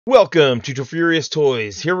Welcome to Furious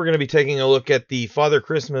Toys. Here we're going to be taking a look at the Father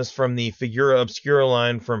Christmas from the Figura Obscura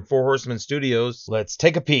line from Four Horsemen Studios. Let's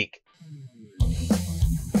take a peek.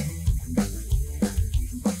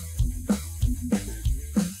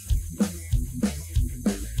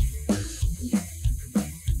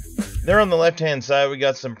 There on the left-hand side, we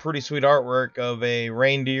got some pretty sweet artwork of a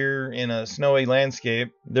reindeer in a snowy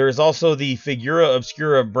landscape. There is also the Figura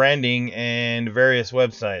Obscura branding and various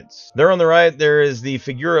websites. There on the right, there is the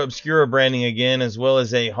Figura Obscura branding again, as well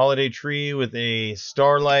as a holiday tree with a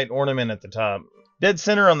starlight ornament at the top. Dead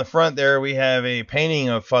center on the front there, we have a painting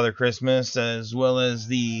of Father Christmas, as well as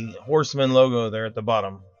the Horseman logo there at the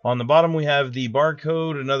bottom. On the bottom, we have the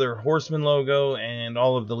barcode, another Horseman logo, and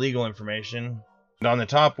all of the legal information. And on the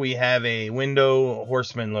top, we have a window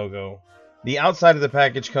Horseman logo. The outside of the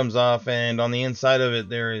package comes off, and on the inside of it,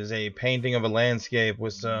 there is a painting of a landscape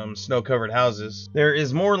with some snow-covered houses. There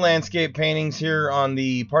is more landscape paintings here on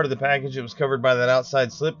the part of the package that was covered by that outside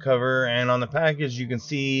slipcover, and on the package, you can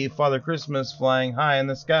see Father Christmas flying high in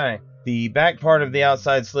the sky. The back part of the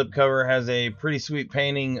outside slipcover has a pretty sweet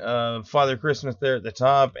painting of Father Christmas there at the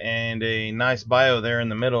top, and a nice bio there in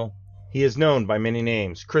the middle. He is known by many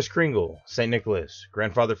names: Kris Kringle, St. Nicholas,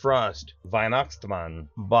 Grandfather Frost, Weihnachtsmann,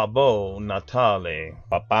 Babbo, Natale,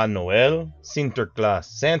 Papa Noel, Sinterklaas,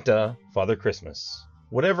 Santa, Father Christmas.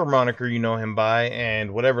 Whatever moniker you know him by,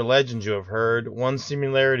 and whatever legends you have heard, one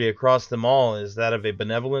similarity across them all is that of a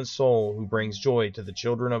benevolent soul who brings joy to the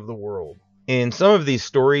children of the world. In some of these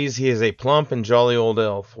stories, he is a plump and jolly old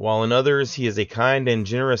elf, while in others, he is a kind and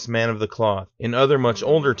generous man of the cloth. In other much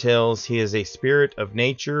older tales, he is a spirit of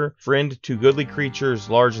nature, friend to goodly creatures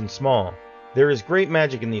large and small. There is great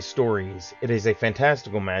magic in these stories. It is a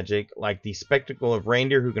fantastical magic, like the spectacle of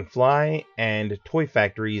reindeer who can fly, and toy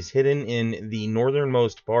factories hidden in the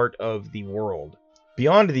northernmost part of the world.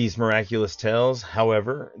 Beyond these miraculous tales,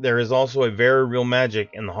 however, there is also a very real magic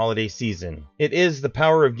in the holiday season. It is the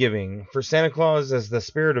power of giving, for Santa Claus is the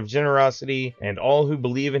spirit of generosity, and all who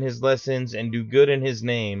believe in his lessons and do good in his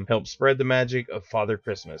name help spread the magic of Father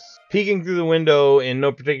Christmas. Peeking through the window in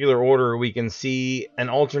no particular order, we can see an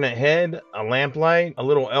alternate head, a lamplight, a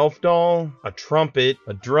little elf doll, a trumpet,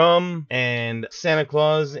 a drum, and Santa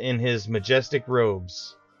Claus in his majestic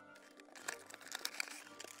robes.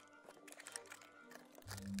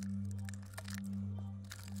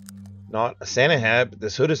 Not a Santa hat, but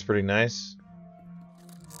this hood is pretty nice.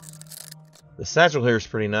 The satchel here is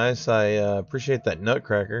pretty nice. I appreciate that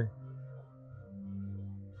nutcracker.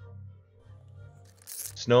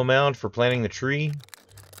 Snow mound for planting the tree.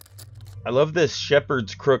 I love this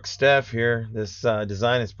shepherd's crook staff here. This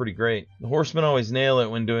design is pretty great. The horsemen always nail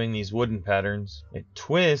it when doing these wooden patterns. It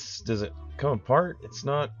twists. Does it come apart? It's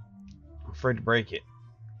not. I'm afraid to break it.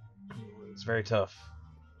 It's very tough.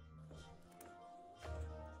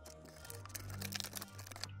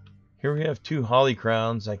 Here we have two holly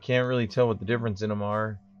crowns. I can't really tell what the difference in them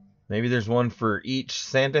are. Maybe there's one for each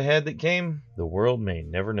Santa head that came? The world may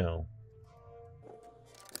never know.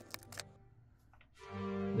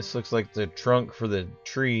 This looks like the trunk for the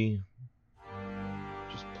tree.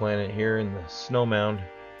 Just plant it here in the snow mound.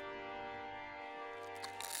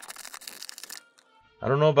 I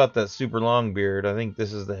don't know about that super long beard. I think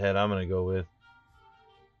this is the head I'm going to go with.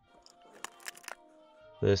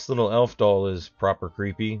 This little elf doll is proper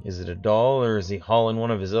creepy. Is it a doll, or is he hauling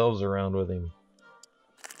one of his elves around with him?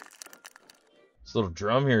 This little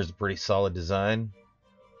drum here is a pretty solid design.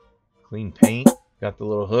 Clean paint. Got the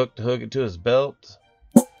little hook to hook it to his belt.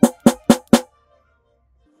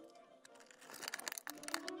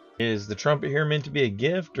 Is the trumpet here meant to be a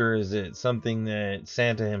gift, or is it something that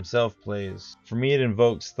Santa himself plays? For me, it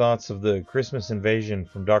invokes thoughts of the Christmas invasion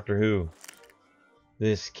from Doctor Who.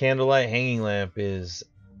 This candlelight hanging lamp is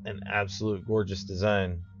an absolute gorgeous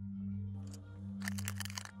design.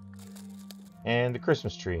 And the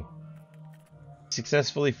Christmas tree.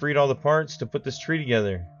 Successfully freed all the parts to put this tree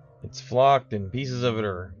together. It's flocked and pieces of it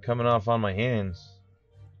are coming off on my hands.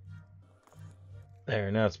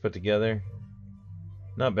 There, now it's put together.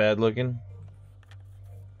 Not bad looking.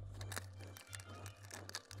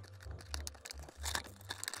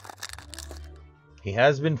 He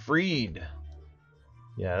has been freed.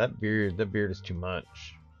 Yeah, that beard is too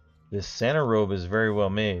much. This Santa robe is very well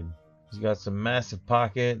made. He's got some massive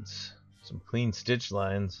pockets, some clean stitch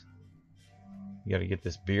lines. You gotta get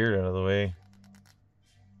this beard out of the way.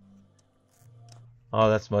 Oh,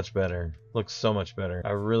 that's much better. Looks so much better.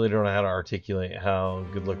 I really don't know how to articulate how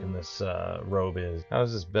good looking this robe is. How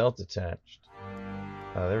is this belt attached?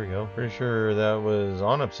 There we go. Pretty sure that was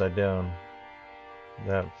on upside down.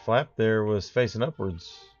 That flap there was facing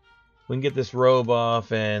upwards. We can get this robe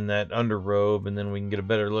off and that under robe, and then we can get a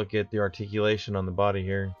better look at the articulation on the body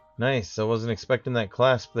here. Nice, I wasn't expecting that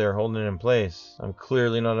clasp there holding it in place. I'm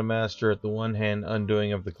clearly not a master at the one-hand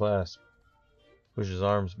undoing of the clasp. Push his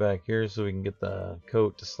arms back here so we can get the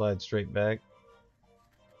coat to slide straight back.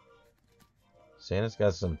 Santa's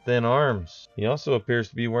got some thin arms. He also appears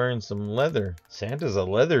to be wearing some leather. Santa's a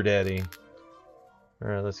leather daddy.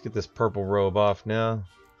 Alright, let's get this purple robe off now.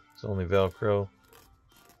 It's only Velcro.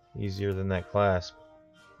 Easier than that clasp.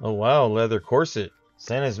 Oh wow, leather corset.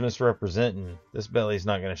 Santa's misrepresenting. This belly's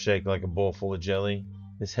not going to shake like a bowl full of jelly.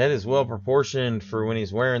 His head is well proportioned for when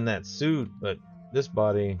he's wearing that suit, but this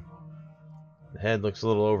body, the head looks a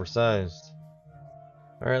little oversized.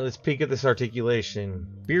 Alright, let's peek at this articulation.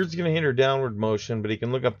 Beard's going to hinder downward motion, but he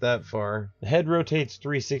can look up that far. The head rotates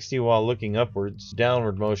 360 while looking upwards.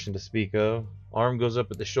 Downward motion to speak of. Arm goes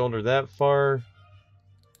up at the shoulder that far.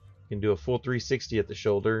 Can do a full 360 at the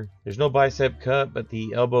shoulder. There's no bicep cut, but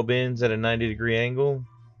the elbow bends at a 90-degree angle.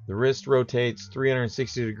 The wrist rotates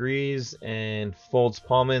 360 degrees and folds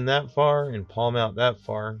palm in that far and palm out that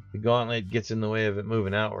far. The gauntlet gets in the way of it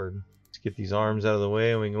moving outward. Let's get these arms out of the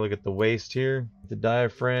way and we can look at the waist here. The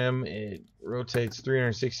diaphragm, it rotates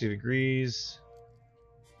 360 degrees.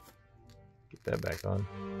 Get that back on.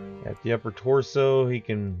 At the upper torso, he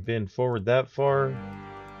can bend forward that far.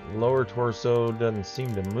 Lower torso doesn't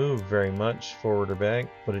seem to move very much forward or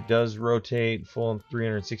back, but it does rotate full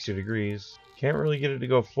 360 degrees. Can't really get it to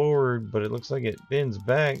go forward, but it looks like it bends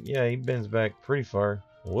back. Yeah, he bends back pretty far.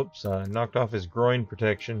 Whoops, knocked off his groin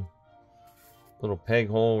protection. Little peg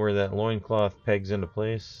hole where that loincloth pegs into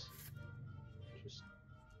place. Just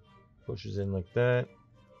pushes in like that.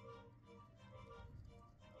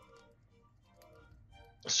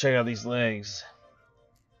 Let's check out these legs.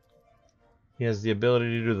 He has the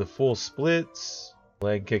ability to do the full splits.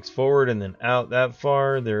 Leg kicks forward and then out that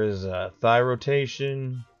far. There is a thigh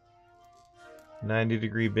rotation.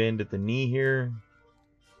 90-degree bend at the knee here.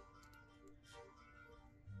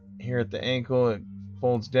 Here at the ankle, it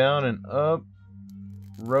folds down and up.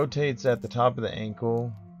 Rotates at the top of the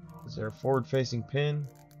ankle. Is there a forward-facing pin?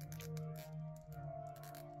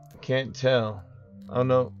 Can't tell. Oh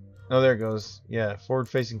no. Oh, there it goes. Yeah,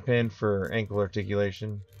 forward-facing pin for ankle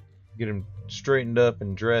articulation. Get him straightened up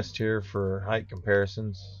and dressed here for height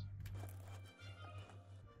comparisons.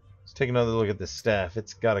 Let's take another look at the staff.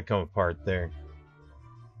 It's got to come apart there.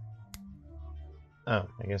 Oh,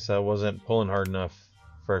 I guess I wasn't pulling hard enough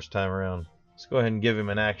first time around. Let's go ahead and give him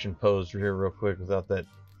an action pose here real quick without that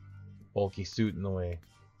bulky suit in the way.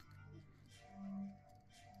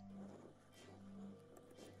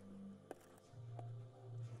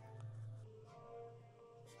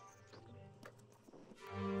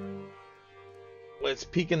 Let's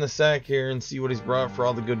peek in the sack here and see what he's brought for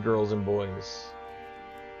all the good girls and boys.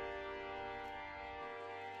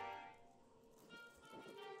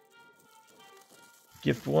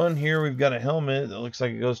 Gift 1 here, we've got a helmet that looks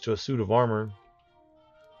like it goes to a suit of armor.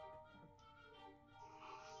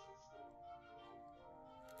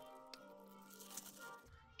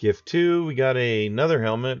 Gift 2, we got another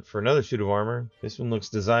helmet for another suit of armor. This one looks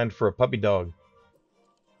designed for a puppy dog.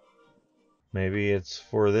 Maybe it's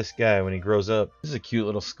for this guy when he grows up. This is a cute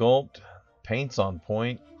little sculpt. Paint's on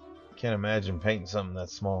point. Can't imagine painting something that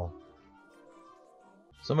small.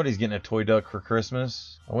 Somebody's getting a toy duck for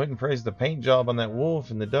Christmas. I went and praised the paint job on that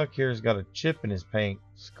wolf, and the duck here's got a chip in his paint.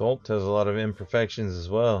 Sculpt has a lot of imperfections as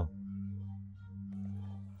well.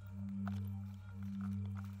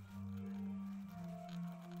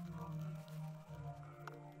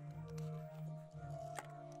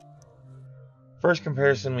 First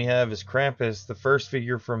comparison we have is Krampus, the first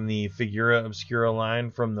figure from the Figura Obscura line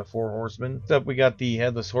from the Four Horsemen. Next up we got the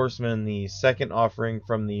Headless Horseman, the second offering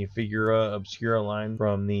from the Figura Obscura line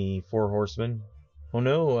from the Four Horsemen. Oh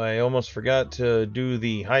no, I almost forgot to do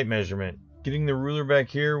the height measurement. Getting the ruler back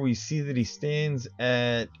here, we see that he stands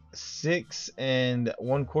at 6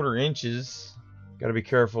 1/4 inches. Gotta be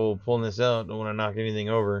careful pulling this out, don't want to knock anything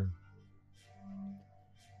over.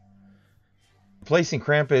 Replacing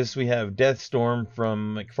Krampus, we have Deathstorm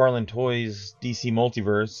from McFarlane Toys DC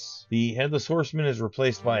Multiverse. The Headless Horseman is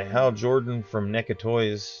replaced by Hal Jordan from NECA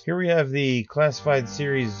Toys. Here we have the Classified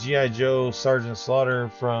Series G.I. Joe Sergeant Slaughter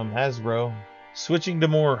from Hasbro. Switching to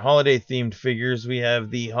more holiday-themed figures, we have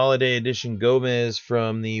the Holiday Edition Gomez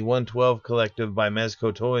from the 112 Collective by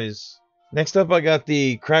Mezco Toys. Next up, I got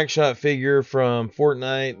the Crackshot figure from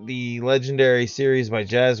Fortnite, the Legendary Series by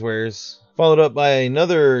Jazzwares. Followed up by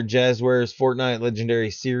another Jazzwares Fortnite Legendary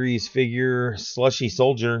Series figure, Slushy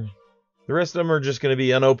Soldier. The rest of them are just going to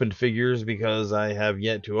be unopened figures because I have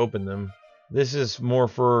yet to open them. This is more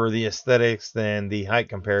for the aesthetics than the height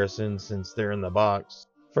comparison since they're in the box.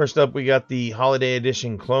 First up, we got the Holiday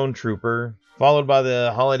Edition Clone Trooper, followed by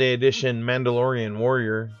the Holiday Edition Mandalorian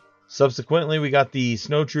Warrior. Subsequently, we got the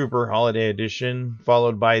Snowtrooper Holiday Edition,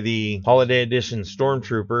 followed by the Holiday Edition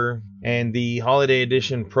Stormtrooper, and the Holiday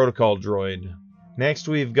Edition Protocol Droid. Next,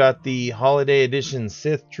 we've got the Holiday Edition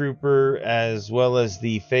Sith Trooper, as well as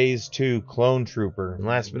the Phase 2 Clone Trooper. And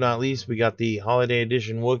last but not least, we got the Holiday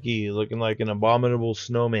Edition Wookiee, looking like an abominable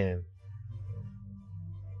snowman.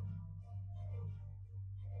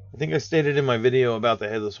 I think I stated in my video about the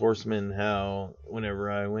Headless Horseman how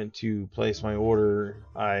whenever I went to place my order,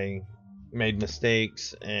 I made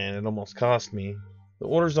mistakes and it almost cost me. The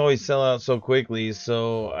orders always sell out so quickly,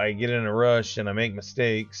 so I get in a rush and I make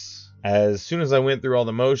mistakes. As soon as I went through all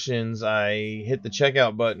the motions, I hit the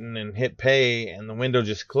checkout button and hit pay, and the window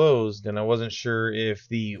just closed, and I wasn't sure if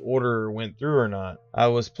the order went through or not. I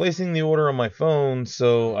was placing the order on my phone,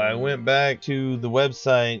 so I went back to the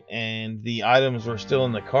website and the items were still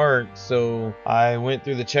in the cart, so I went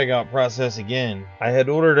through the checkout process again. I had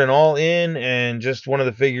ordered an all-in and just one of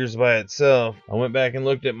the figures by itself. I went back and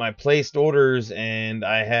looked at my placed orders, and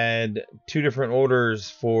I had 2 different orders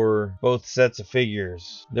for both sets of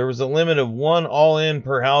figures. There was a limit of 1 all-in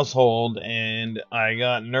per household, and I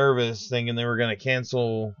got nervous thinking they were going to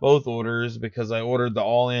cancel both orders because I ordered the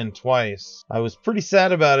all-in twice. I was pretty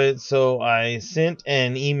sad about it, so I sent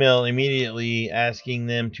an email immediately asking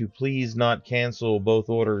them to please not cancel both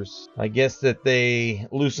orders. I guess that they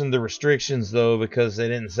loosened the restrictions though because they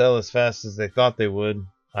didn't sell as fast as they thought they would.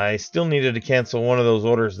 I still needed to cancel one of those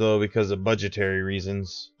orders though because of budgetary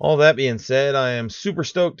reasons. All that being said, I am super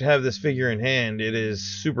stoked to have this figure in hand. It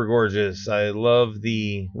is super gorgeous. I love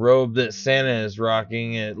the robe that Santa is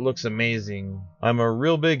rocking. It looks amazing. I'm a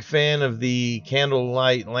real big fan of the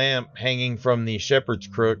candlelight lamp hanging from the shepherd's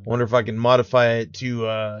crook. Wonder if I can modify it to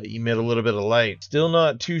emit a little bit of light. Still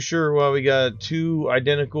not too sure why we got 2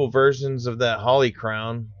 identical versions of that holly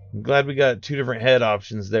crown. I'm glad we got 2 different head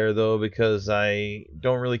options there though, because I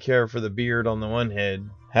don't really care for the beard on the one head.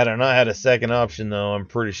 Had I not had a second option though, I'm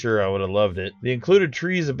pretty sure I would have loved it. The included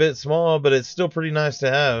tree is a bit small, but it's still pretty nice to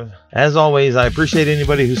have. As always, I appreciate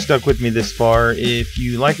anybody who stuck with me this far. If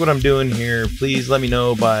you like what I'm doing here, please let me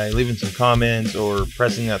know by leaving some comments or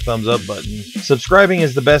pressing that thumbs up button. Subscribing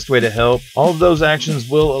is the best way to help. All of those actions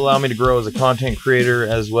will allow me to grow as a content creator,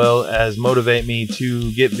 as well as motivate me to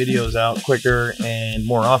get videos out quicker and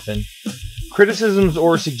more often. Criticisms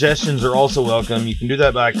or suggestions are also welcome. You can do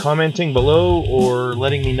that by commenting below or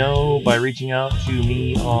letting me know by reaching out to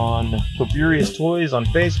me on Topfurious Toys on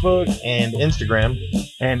Facebook and Instagram.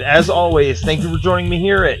 And as always, thank you for joining me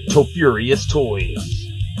here at Topfurious Toys.